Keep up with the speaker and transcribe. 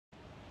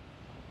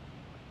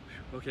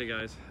Okay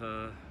guys,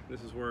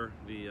 this is where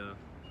the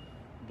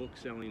book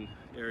selling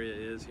area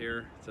is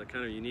here. It's a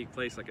kind of unique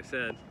place, like I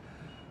said,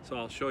 so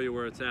I'll show you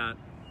where it's at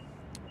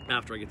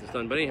after I get this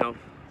done. But anyhow,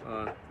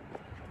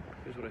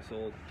 here's what I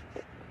sold.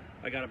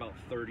 I got about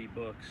 30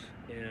 books,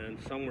 and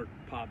some were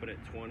popping at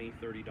 $20,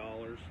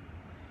 $30.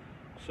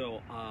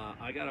 So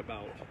I got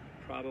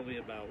probably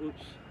about,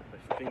 oops,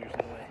 my finger's in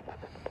the way.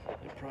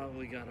 I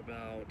probably got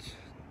about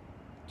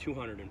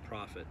 200 in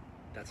profit.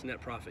 That's net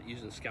profit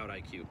using Scout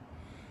IQ.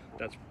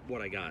 That's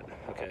what I got.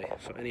 Okay,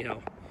 so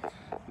anyhow,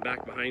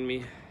 back behind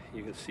me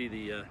you can see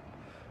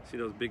see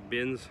those big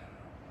bins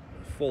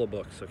full of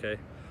books. Okay,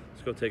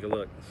 let's go take a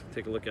look. Let's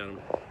take a look at them.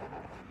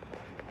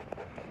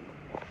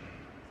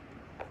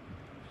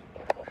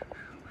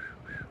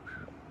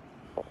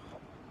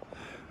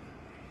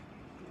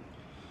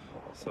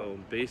 So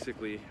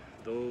basically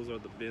those are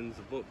the bins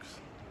of books,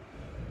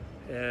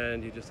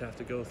 and you just have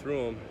to go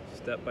through them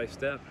step by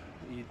step.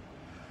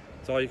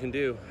 That's all you can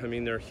do. I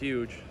mean, they're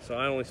huge. So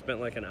I only spent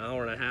like an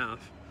hour and a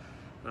half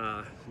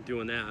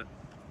doing that,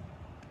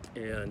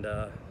 and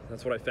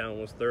that's what I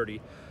found was 30.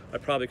 I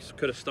probably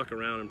could have stuck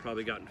around and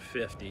probably gotten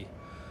 50,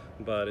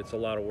 but it's a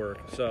lot of work.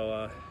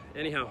 So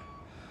anyhow,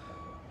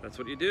 that's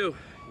what you do.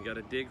 You got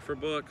to dig for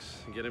books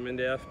and get them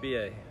into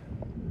FBA.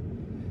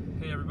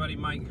 Hey everybody,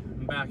 Mike.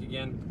 I'm back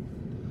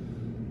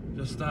again.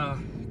 Just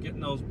getting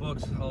those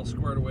books all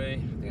squared away.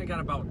 I think I got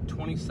about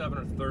 27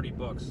 or 30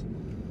 books.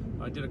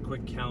 I did a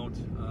quick count,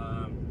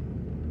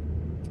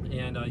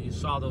 and you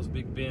saw those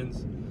big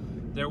bins.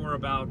 There were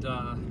about,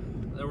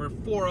 there were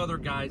 4 other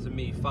guys and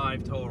me,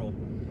 5 total.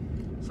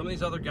 Some of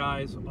these other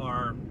guys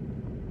are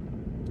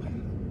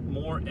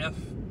more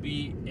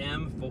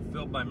FBM,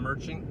 fulfilled by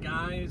merchant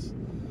guys,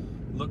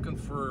 looking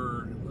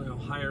for, you know,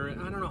 higher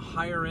end, I don't know,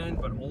 higher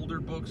end, but older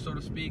books, so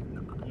to speak.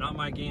 Not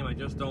my game. I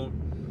just don't,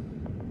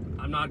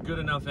 I'm not good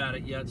enough at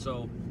it yet.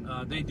 So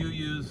they do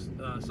use,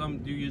 some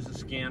do use the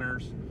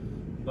scanners,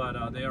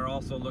 but they are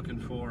also looking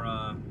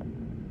for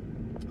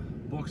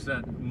books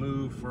that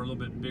move for a little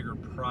bit bigger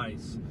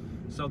price.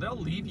 So they'll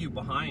leave you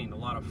behind a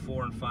lot of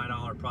 $4 and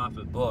 $5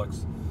 profit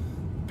books.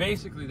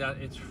 Basically, that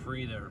it's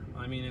free there.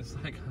 I mean, it's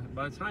like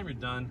by the time you're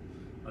done,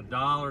 $1,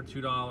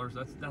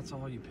 $2, that's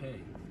all you pay.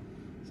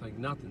 It's like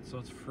nothing. So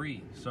it's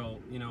free. So,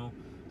 you know,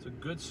 it's a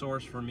good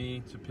source for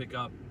me to pick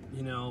up,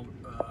 you know,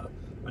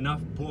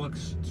 enough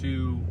books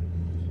to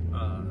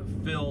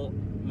fill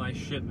my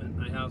shipment.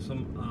 I have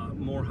some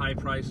more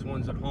high-priced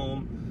ones at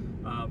home,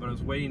 but I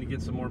was waiting to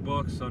get some more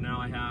books, so now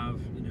I have,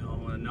 you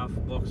know, enough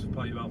books,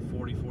 probably about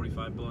 40,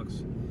 45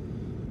 books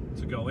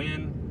to go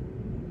in,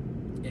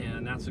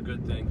 and that's a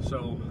good thing.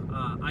 So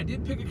I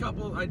did pick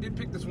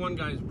this one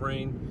guy's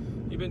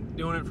brain. He'd been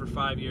doing it for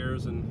 5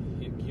 years,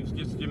 and he was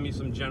just giving me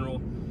some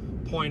general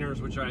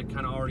pointers, which I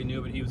kind of already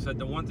knew, but he said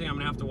the one thing I'm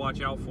gonna have to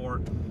watch out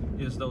for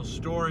is those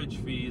storage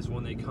fees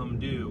when they come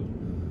due.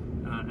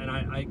 And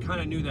I kind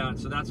of knew that,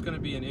 so that's going to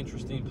be an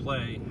interesting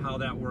play, how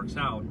that works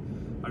out.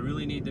 I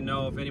really need to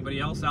know if anybody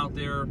else out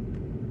there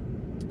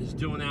is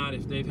doing that,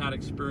 if they've had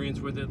experience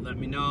with it, let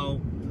me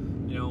know.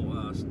 You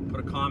know,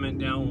 put a comment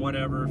down,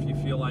 whatever, if you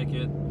feel like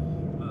it,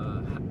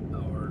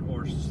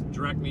 or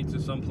direct me to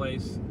some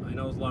place. I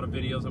know there's a lot of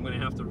videos. I'm going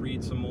to have to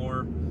read some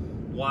more,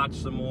 watch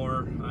some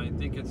more. I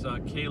think it's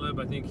Caleb.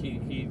 I think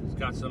he's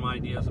got some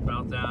ideas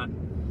about that.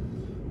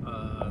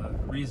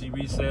 Reezy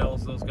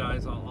Resales, those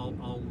guys,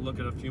 I'll look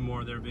at a few more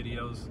of their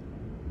videos.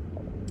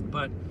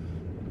 But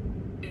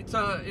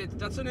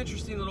that's an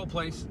interesting little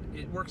place.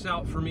 It works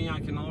out for me. I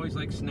can always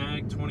like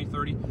snag 20,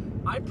 30.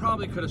 I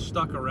probably could have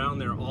stuck around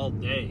there all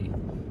day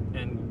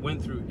and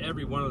went through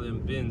every one of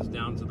them bins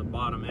down to the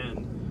bottom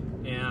end,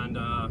 and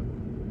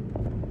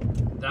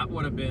that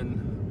would have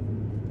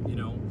been, you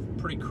know,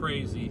 pretty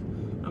crazy.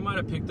 I might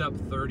have picked up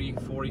 30,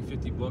 40,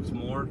 50 books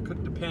more,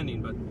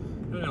 depending, but it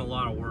would have been a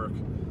lot of work.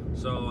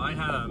 So I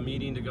had a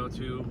meeting to go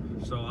to,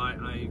 so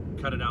I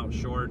cut it out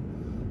short.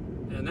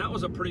 And that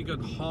was a pretty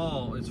good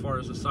haul as far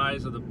as the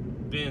size of the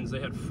bins. They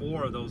had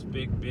 4 of those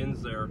big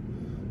bins there.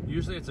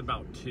 Usually it's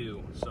about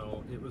 2,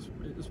 so it was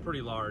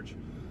pretty large.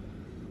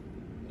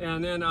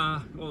 And then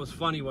what was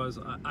funny was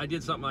I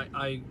did something,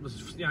 I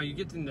was, you know, you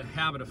get in the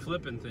habit of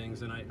flipping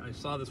things, and I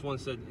saw this one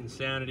said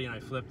insanity, and I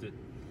flipped it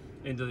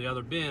into the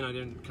other bin. I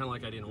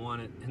didn't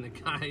want it, and the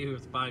guy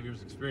with 5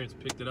 years experience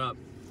picked it up.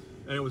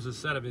 And it was a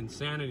set of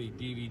Insanity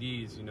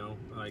DVDs, you know,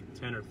 like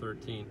 10 or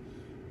 13.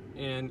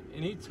 And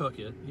he took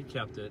it, he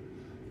kept it.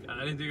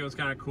 I didn't think it was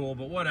kind of cool,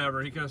 but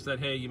whatever. He could have said,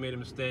 hey, you made a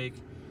mistake,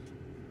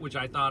 which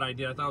I thought I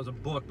did. I thought it was a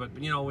book, but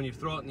you know, when you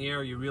throw it in the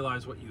air, you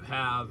realize what you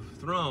have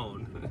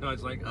thrown. And I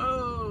was like,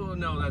 oh,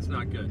 no, that's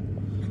not good.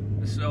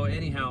 So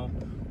anyhow,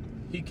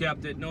 he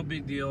kept it, no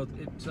big deal.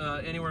 It's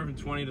anywhere from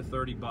 20 to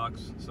 30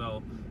 bucks.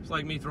 So it's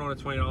like me throwing a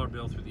 $20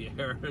 bill through the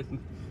air,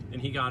 and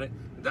he got it.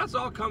 That's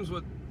all comes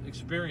with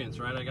experience,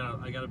 right?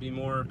 I gotta be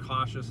more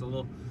cautious a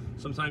little.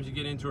 Sometimes you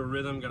get into a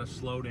rhythm, gotta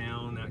slow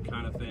down, that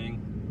kind of thing,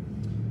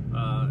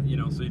 you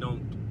know, so you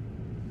don't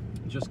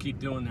just keep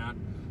doing that.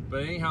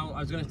 But anyhow, I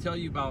was going to tell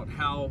you about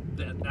how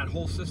that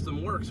whole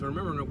system works. So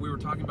remember, we were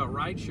talking about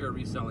rideshare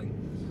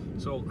reselling.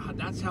 So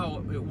that's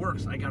how it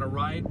works. I got a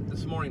ride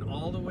this morning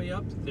all the way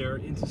up there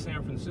into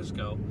San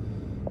Francisco,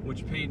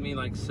 which paid me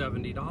like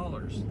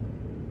 $70.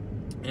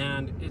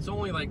 And it's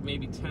only like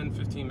maybe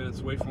 10-15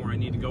 minutes away from where I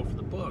need to go for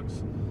the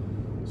books.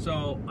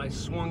 So I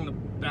swung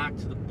back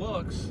to the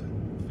books,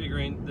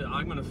 figuring that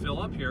I'm going to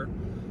fill up here.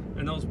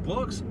 And those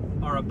books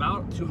are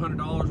about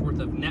 $200 worth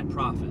of net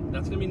profit.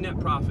 That's going to be net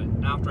profit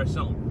after I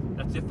sell them.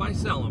 That's if I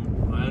sell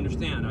them. I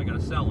understand, I got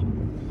to sell them.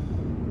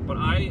 But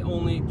I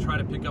only try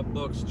to pick up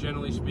books,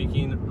 generally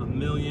speaking, a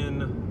million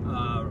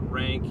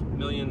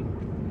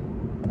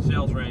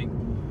sales rank.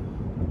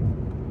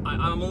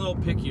 I'm a little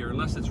pickier.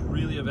 Unless it's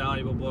really a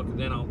valuable book,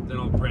 then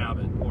I'll grab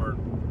it,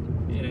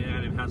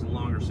 and it has a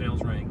longer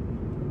sales rank.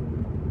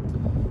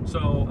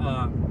 So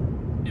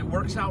it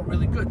works out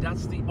really good.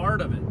 That's the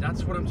art of it.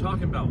 That's what I'm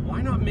talking about.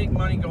 Why not make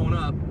money going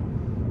up,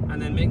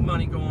 and then make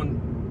money going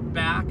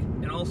back,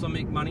 and also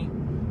make money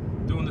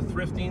doing the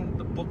thrifting,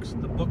 the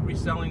book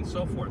reselling, and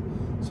so forth.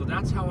 So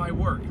that's how I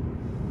work,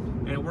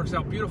 and it works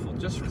out beautiful.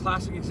 Just for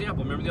classic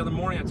example, remember the other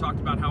morning I talked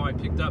about how I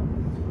picked up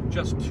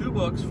just 2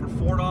 books for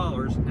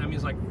 $4. I mean,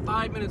 it's like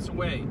 5 minutes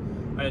away.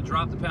 I had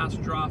dropped the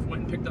passenger off,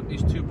 went and picked up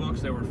these 2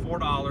 books. They were $4,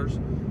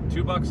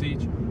 $2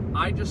 each.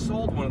 I just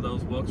sold one of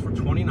those books for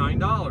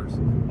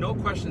 $29. No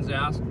questions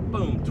asked.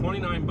 Boom,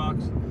 29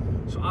 bucks.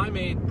 So I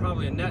made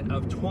probably a net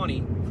of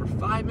 20 for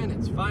 5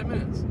 minutes. 5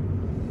 minutes.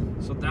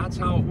 So that's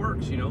how it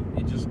works, you know.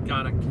 You just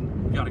gotta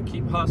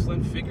keep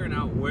hustling, figuring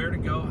out where to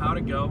go, how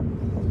to go,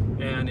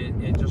 and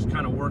it just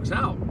kind of works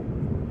out.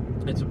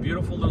 It's a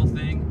beautiful little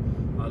thing.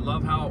 I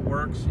love how it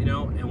works, you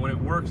know, and when it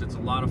works, it's a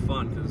lot of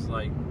fun, because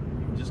like,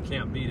 you just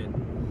can't beat it.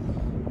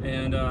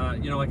 And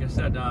you know, like I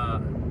said,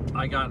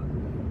 I got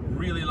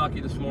really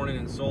lucky this morning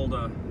and sold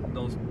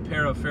those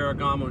pair of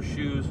Ferragamo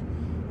shoes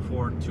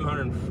for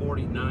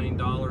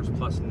 $249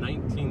 plus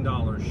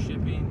 $19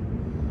 shipping.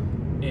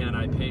 And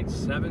I paid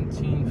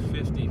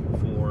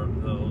 $17.50 for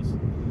those.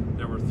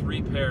 There were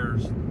 3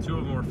 pairs. 2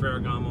 of them were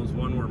Ferragamos.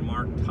 One were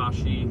Mark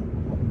Tashi.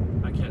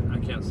 I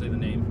can't say the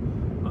name.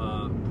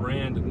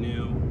 Brand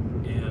new.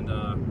 And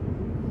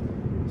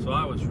so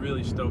I was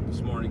really stoked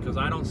this morning, because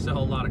I don't sell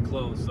a lot of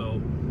clothes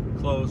or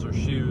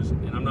shoes,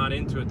 and I'm not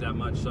into it that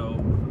much. So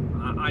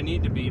I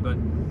need to be, but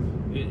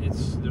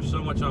there's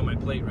so much on my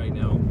plate right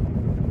now,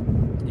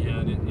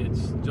 and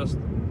it's just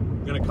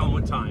gonna come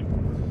with time.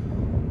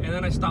 And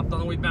then I stopped on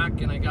the way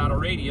back and I got a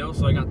radio,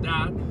 so I got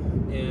that,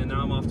 and now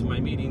I'm off to my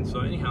meeting.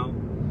 So anyhow,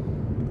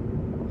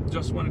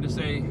 just wanted to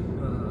say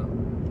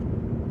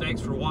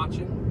thanks for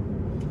watching.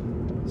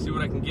 See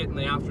what I can get in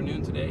the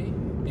afternoon today,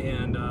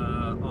 and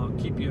I'll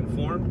keep you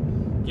informed.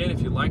 Again, if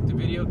you like the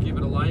video, give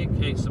it a like.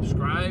 Hey,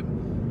 subscribe.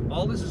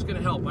 All this is going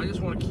to help. I just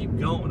want to keep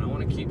going. I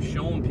want to keep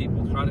showing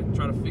people, try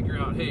to figure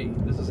out, hey,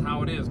 this is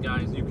how it is,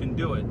 guys. You can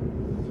do it.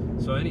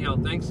 So anyhow,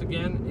 thanks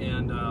again,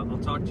 and I'll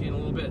talk to you in a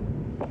little bit.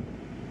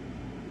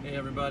 Hey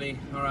everybody,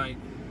 all right,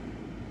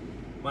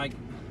 Mike,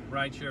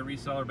 rideshare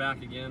reseller,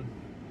 back again.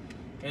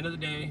 End of the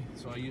day,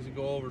 so I usually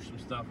go over some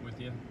stuff with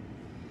you.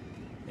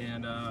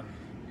 And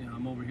you know,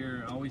 I'm over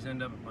here, I always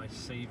end up at my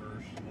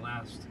Savers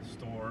last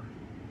store.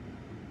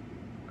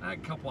 I had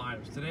a couple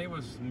items. Today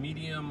was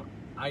medium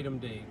item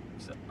day.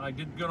 So I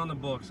did good on the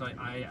books.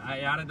 I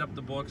added up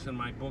the books, and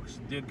my books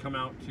did come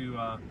out to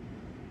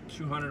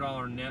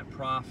 $200 net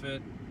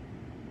profit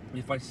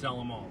if I sell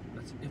them all.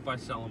 That's if I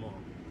sell them all.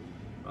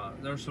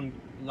 There's a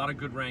lot of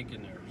good rank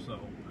in there, so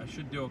I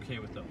should do okay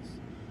with those.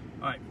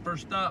 All right,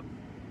 first up,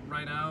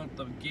 right out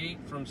the gate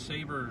from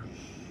Savers,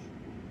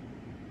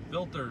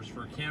 filters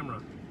for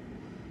camera.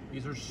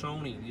 These are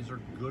Sony. These are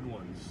good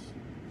ones.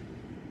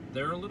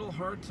 They're a little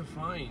hard to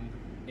find,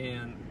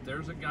 and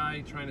there's a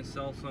guy trying to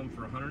sell some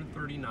for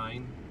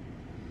 $139.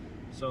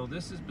 So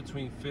this is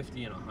between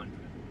 50 and 100,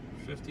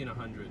 50 and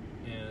 100,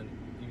 and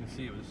you can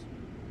see it was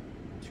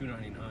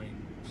 $299.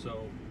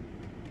 So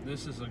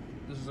this is a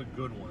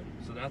good one.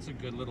 So that's a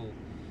good little,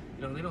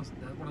 you know,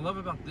 what I love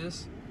about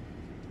this,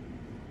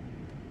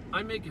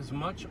 I make as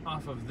much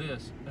off of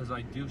this as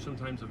I do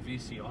sometimes a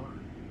VCR.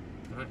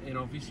 You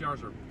know,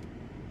 VCRs are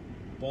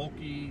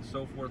bulky,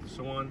 so forth,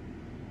 so on.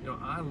 You know,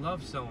 I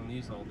love selling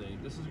these all day.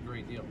 This is a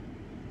great deal.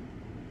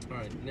 All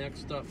right,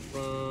 next up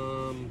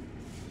from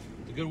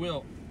the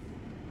Goodwill.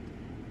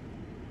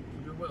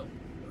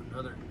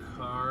 Another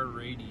car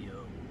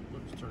radio.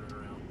 Let's turn it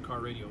around. Car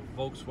radio,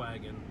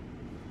 Volkswagen.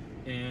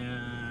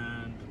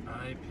 And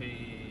I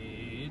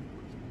paid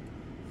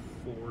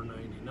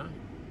 $4.99.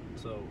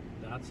 So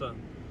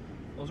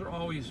those are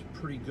always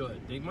pretty good.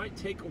 They might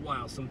take a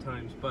while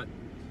sometimes, but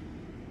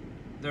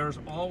there's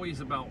always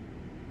about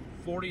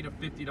 $40 to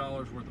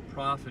 $50 worth of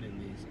profit in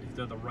these if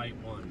they're the right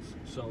ones.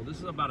 So this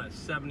is about a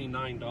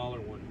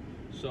 $79 one.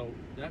 So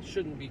that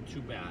shouldn't be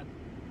too bad.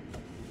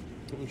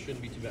 It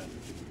shouldn't be too bad.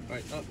 All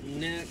right, up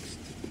next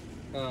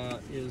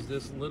is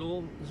this is a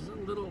little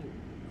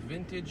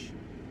vintage.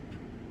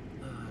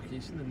 Can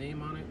you see the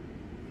name on it?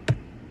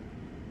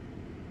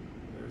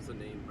 There's the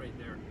name right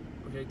there.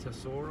 Okay,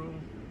 Tesoro,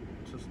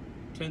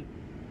 Tensor.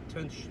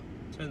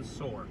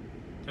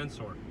 It's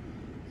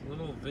a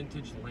little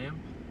vintage lamp.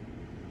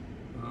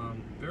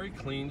 Very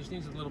clean, just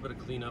needs a little bit of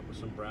cleanup with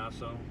some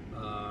Brasso.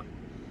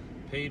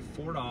 Paid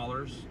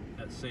 $4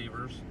 at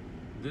Savers.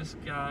 This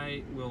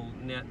guy will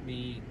net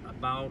me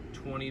about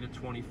 $20 to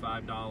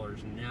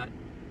 $25 net.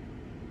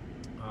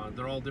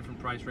 They're all different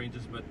price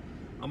ranges, but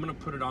I'm gonna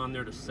put it on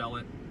there to sell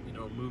it, you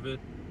know, move it.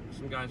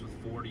 Some guys with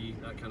 40,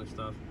 that kind of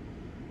stuff.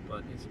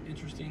 But it's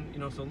interesting, you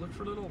know, so look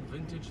for little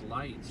vintage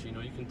lights. You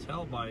know, you can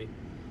tell by, you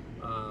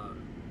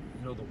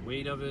know, the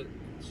weight of it,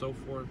 and so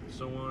forth, and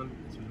so on.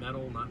 It's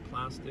metal, not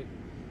plastic.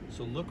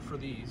 So look for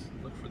these,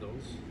 look for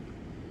those.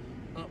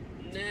 Up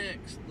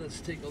next, let's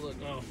take a look.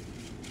 Oh,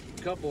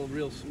 a couple of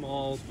real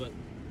smalls, but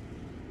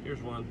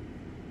here's one.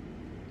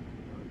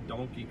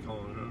 Donkey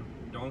Kong, huh?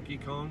 Donkey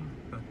Kong?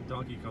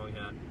 Donkey Kong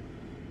hat.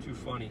 Too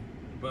funny.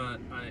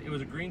 But it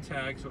was a green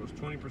tag, so it was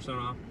 20%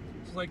 off.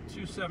 It's like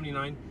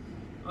 $2.79.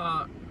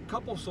 A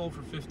couple sold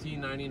for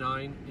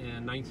 $15.99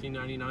 and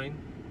 $19.99.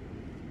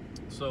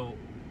 So,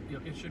 you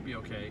know, it should be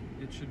okay.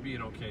 It should be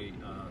an okay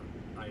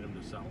item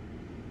to sell.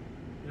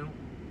 You know,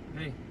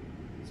 hey,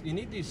 you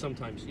need these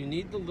sometimes. You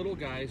need the little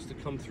guys to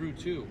come through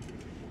too.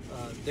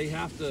 They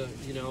have to,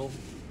 you know,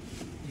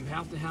 you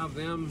have to have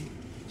them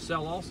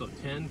sell also.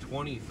 10,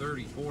 20,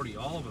 30, 40,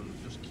 all of them.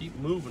 Just keep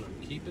moving them.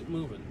 Keep it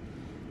moving.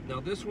 Now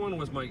this one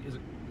was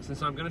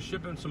since I'm going to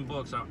ship in some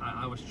books,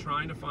 I was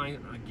trying to find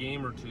a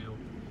game or two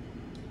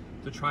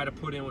to try to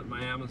put in with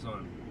my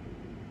Amazon.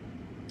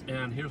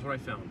 And here's what I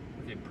found.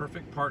 Okay,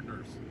 Perfect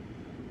Partners.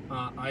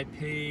 I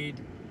paid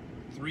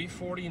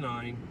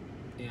 $3.49,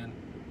 and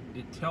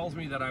it tells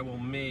me that I will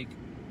make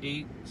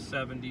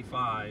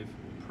 $8.75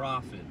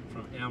 profit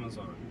from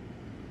Amazon,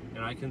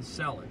 and I can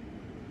sell it.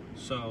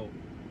 So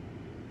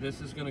this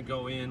is going to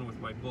go in with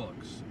my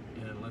books,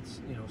 and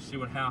let's, you know, see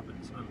what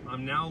happens.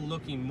 I'm now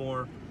looking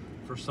more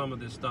for some of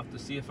this stuff to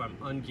see if I'm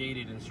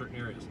ungated in certain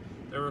areas.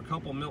 There were a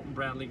couple Milton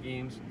Bradley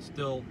games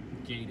still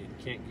gated,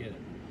 can't get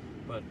it,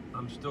 but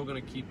I'm still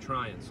going to keep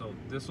trying. So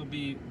this will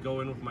be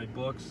going with my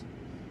books,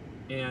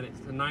 and it's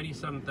the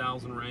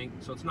 97,000 rank,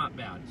 so it's not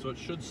bad. So it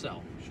should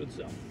sell. Should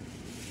sell.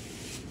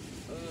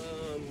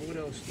 What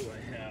else do I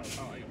have?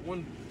 Oh, I got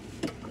one.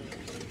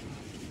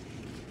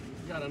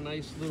 Got a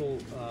nice little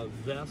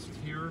vest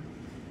here.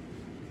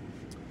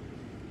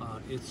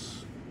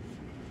 It's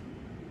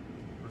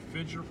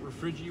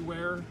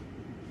refrigiwear.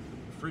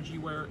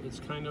 It's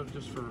kind of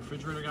just for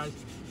refrigerator guys.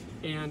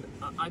 And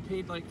I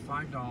paid like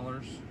 $5.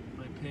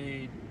 I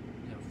paid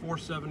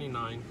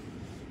 $4.79,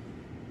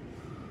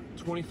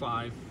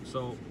 $25.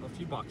 So a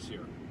few bucks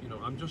here. You know,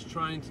 I'm just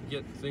trying to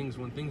get things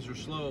when things are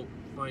slow.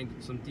 Find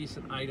some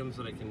decent items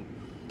that I can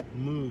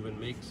move and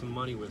make some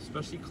money with,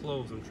 especially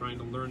clothes. I'm trying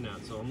to learn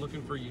that, so I'm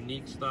looking for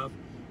unique stuff,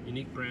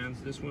 unique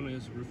brands. This one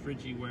is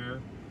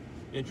refrigiwear,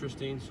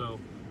 interesting, so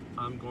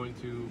I'm going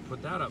to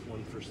put that up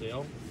one for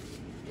sale.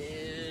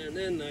 And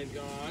then I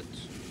got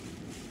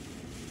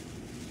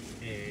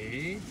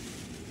a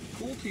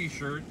cool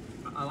t-shirt.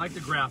 I like the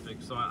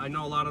graphics, so I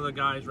know a lot of the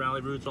guys,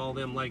 Rally Roots, all of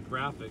them like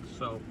graphics,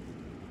 so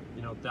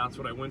you know, that's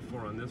what I went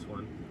for on this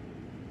one.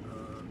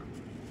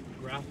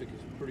 Graphic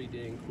is pretty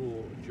dang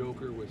cool. A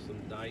Joker with some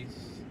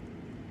dice,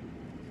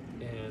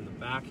 and the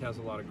back has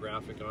a lot of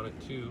graphic on it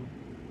too.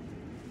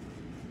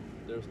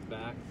 There's the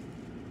back,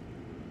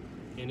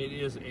 and it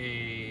is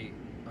a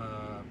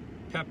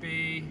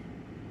Pepe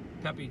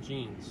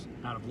jeans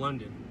out of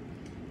London.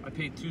 I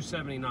paid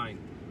 $2.79,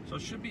 so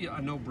it should be a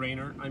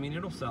no-brainer. I mean,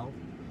 it'll sell.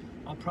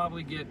 I'll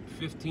probably get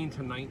 15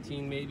 to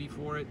 19 maybe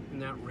for it, in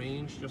that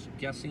range, just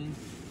guessing.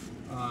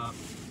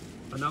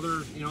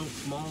 Another, you know,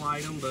 small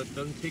item, but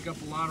doesn't take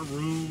up a lot of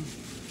room,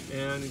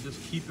 and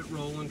just keep it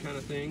rolling kind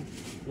of thing.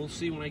 We'll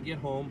see when I get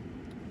home.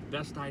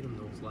 Best item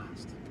though is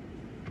last.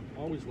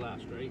 Always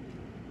last, right?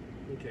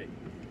 Okay.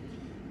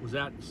 Was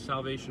that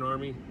Salvation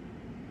Army?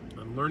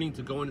 I'm learning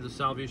to go into the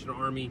Salvation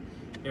Army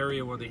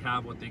area where they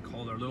have what they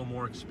call their little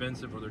more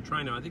expensive, or they're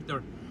trying to, I think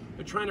they're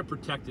trying to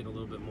protect it a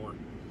little bit more.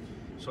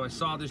 So I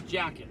saw this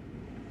jacket.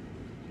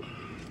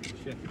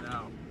 Check it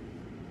out.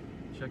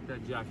 Check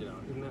that jacket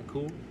out. Isn't that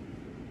cool?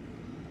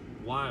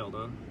 Wild,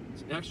 huh?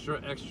 It's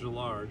extra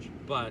large,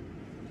 but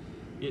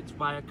it's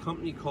by a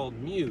company called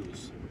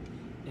Muse,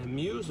 and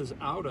Muse is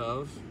out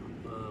of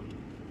I'll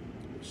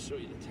show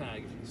you the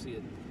tag if you can see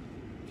it.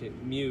 Okay,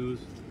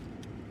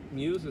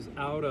 Muse is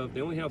out of,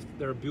 they only have,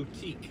 they're a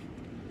boutique,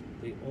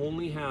 they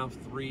only have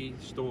 3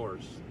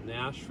 stores: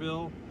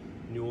 Nashville,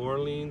 New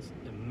Orleans,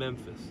 and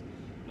Memphis,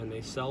 and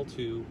they sell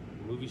to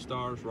movie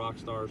stars, rock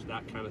stars,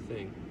 that kind of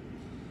thing.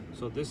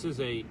 So this is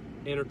a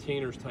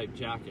entertainer's type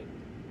jacket,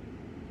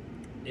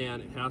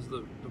 and it has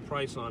the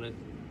price on it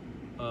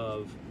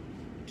of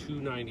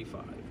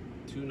 $2.95.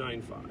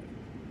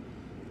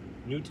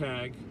 New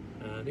tag.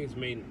 I think it's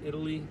made in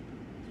Italy.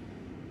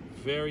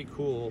 Very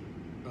cool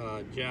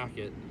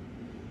jacket,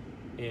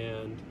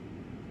 and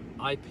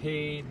I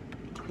paid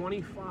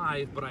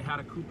 $25, but I had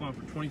a coupon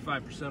for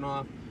 25%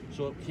 off,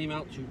 so it came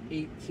out to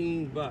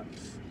 18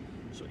 bucks.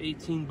 So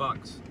 18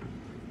 bucks,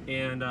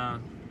 and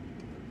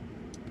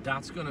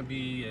that's gonna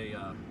be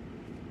a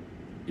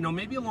you know,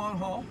 maybe a long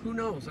haul, who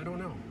knows, I don't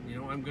know. You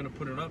know, I'm gonna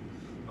put it up,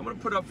 I'm gonna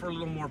put up for a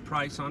little more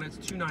price on it. It's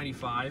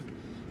 $2.95.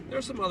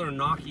 There's some other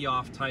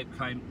knocky-off type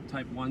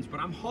ones, but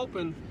I'm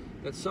hoping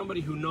that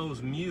somebody who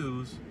knows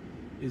Muse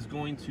is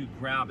going to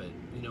grab it,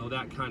 you know,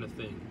 that kind of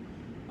thing.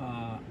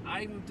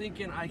 I'm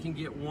thinking I can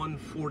get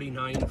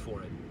 $149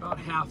 for it, about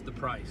half the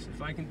price.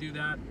 If I can do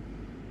that,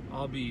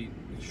 I'll be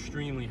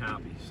extremely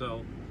happy.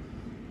 So,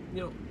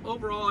 you know,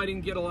 overall, I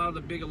didn't get a lot of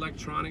the big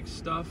electronic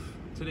stuff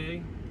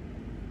today.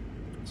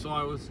 So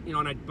I was, you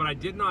know, but I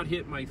did not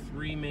hit my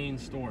 3 main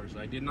stores.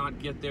 I did not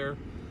get there.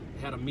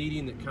 I had a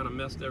meeting that kind of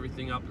messed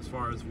everything up as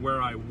far as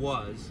where I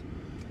was.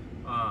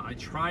 I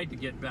tried to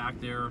get back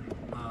there,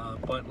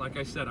 but like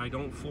I said, I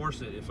don't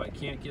force it. If I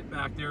can't get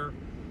back there,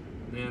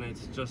 then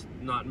it's just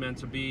not meant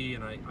to be,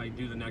 and I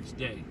do the next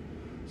day.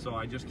 So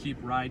I just keep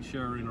ride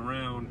sharing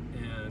around,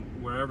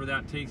 and wherever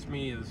that takes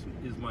me is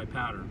my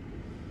pattern.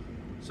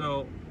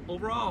 So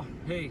overall,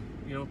 hey,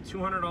 you know,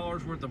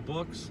 $200 worth of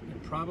books,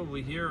 and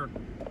probably here,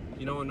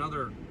 you know,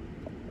 another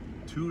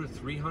 $200 to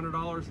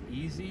 $300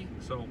 easy.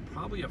 So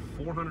probably a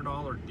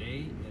 $400 day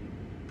in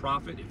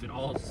profit if it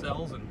all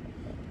sells, and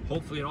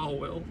hopefully it all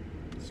will.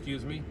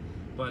 Excuse me,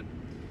 but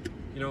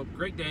you know,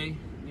 great day.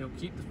 You know,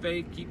 keep the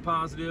faith, keep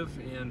positive,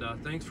 and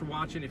thanks for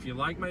watching. If you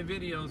like my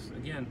videos,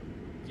 again,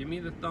 give me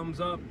the thumbs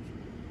up,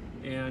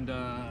 and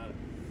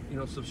you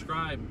know,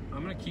 subscribe.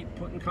 I'm gonna keep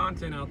putting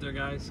content out there,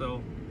 guys.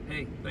 So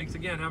hey, thanks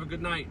again. Have a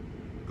good night.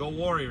 Go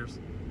Warriors.